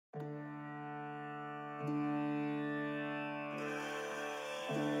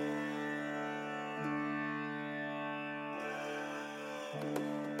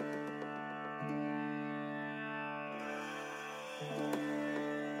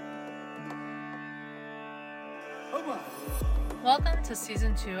Welcome to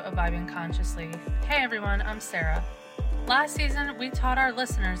Season 2 of Vibing Consciously. Hey everyone, I'm Sarah. Last season, we taught our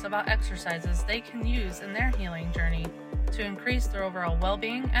listeners about exercises they can use in their healing journey to increase their overall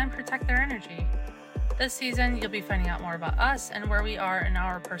well-being and protect their energy. This season, you'll be finding out more about us and where we are in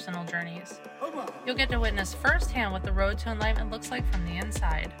our personal journeys. You'll get to witness firsthand what the road to enlightenment looks like from the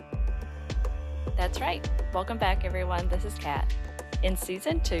inside. That's right. Welcome back, everyone. This is Kat. In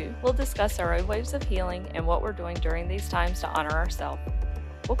Season 2, we'll discuss our own waves of healing and what we're doing during these times to honor ourselves.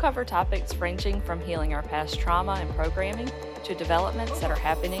 We'll cover topics ranging from healing our past trauma and programming to developments that are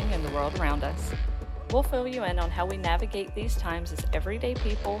happening in the world around us. We'll fill you in on how we navigate these times as everyday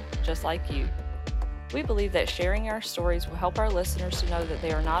people just like you. We believe that sharing our stories will help our listeners to know that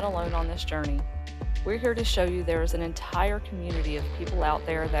they are not alone on this journey. We're here to show you there is an entire community of people out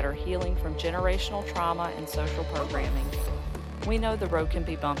there that are healing from generational trauma and social programming. We know the road can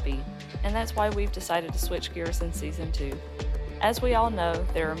be bumpy, and that's why we've decided to switch gears in Season 2. As we all know,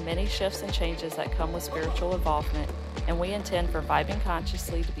 there are many shifts and changes that come with spiritual involvement, and we intend for Vibing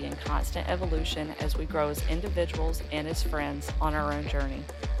Consciously to be in constant evolution as we grow as individuals and as friends on our own journey.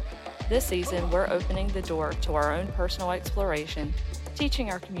 This season, we're opening the door to our own personal exploration, teaching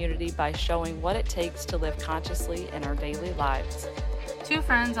our community by showing what it takes to live consciously in our daily lives. Two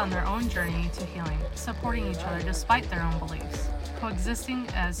friends on their own journey to healing, supporting each other despite their own beliefs, coexisting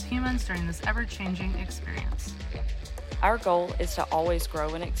as humans during this ever-changing experience. Our goal is to always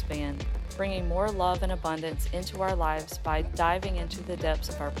grow and expand, bringing more love and abundance into our lives by diving into the depths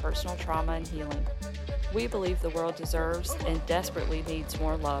of our personal trauma and healing. We believe the world deserves and desperately needs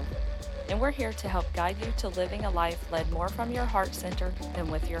more love, and we're here to help guide you to living a life led more from your heart center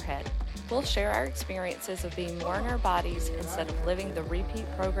than with your head. We'll share our experiences of being more in our bodies instead of living the repeat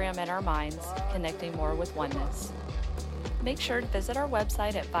program in our minds, connecting more with oneness. Make sure to visit our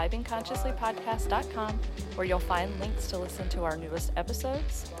website at vibingconsciouslypodcast.com, where you'll find links to listen to our newest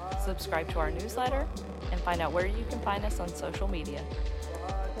episodes, subscribe to our newsletter, and find out where you can find us on social media.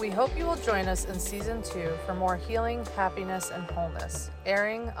 We hope you will join us in Season 2 for more healing, happiness, and wholeness,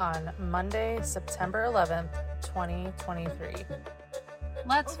 airing on Monday, September 11th, 2023.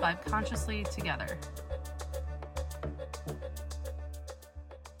 Let's vibe consciously together.